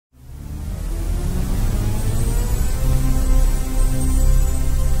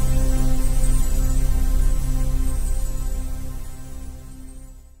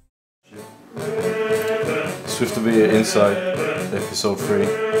Swifta Inside, episode 3.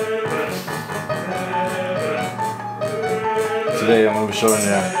 Today I'm going to be showing you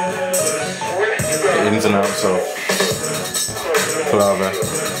the ins and outs of palaver.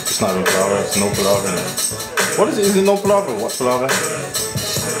 It's not even palaver, it's no palaver in it. What is it? Is it no palaver? What's palaver?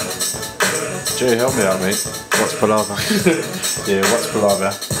 Jay, help me out, mate. What's palaver? Yeah, what's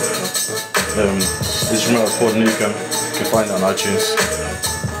palaver? This remote is called Nuke. You can find it on iTunes.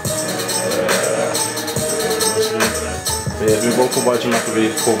 Yeah, we vocal by Jim McAvee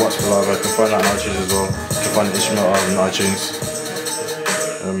called What's Palaver. You can find that on iTunes as well. You can find the instrumental on iTunes.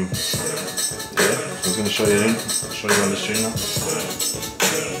 Yeah, so I was going to show you in. I'll show you on the stream now.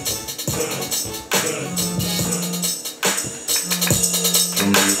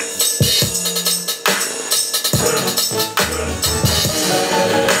 From Nuke.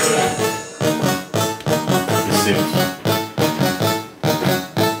 It's simple.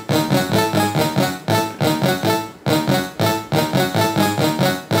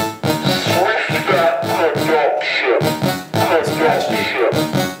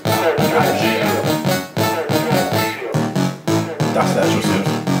 That's the actual synth.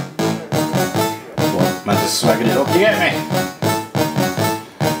 Well, man, just swagging it up, you get me?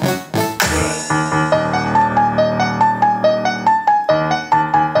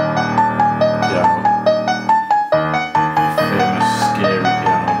 Piano. Famous, scary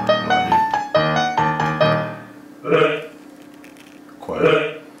piano. Quiet.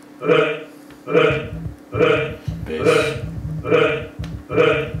 Bass.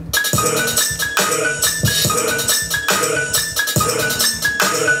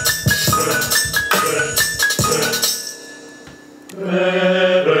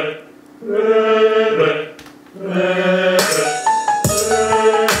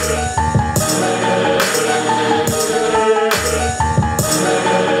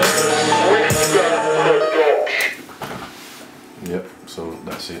 Yep, so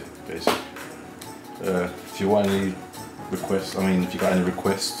that's it basically. If you want any requests, if you got any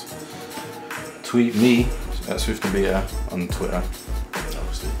requests, tweet me at Swifta on Twitter,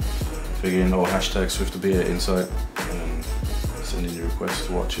 obviously. Figure in or hashtag Swifta Insight, and send in your requests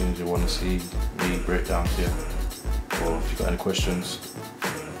to what tunes you want to see me break down to you. Or if you got any questions,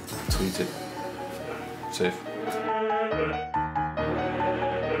 tweet it. Safe.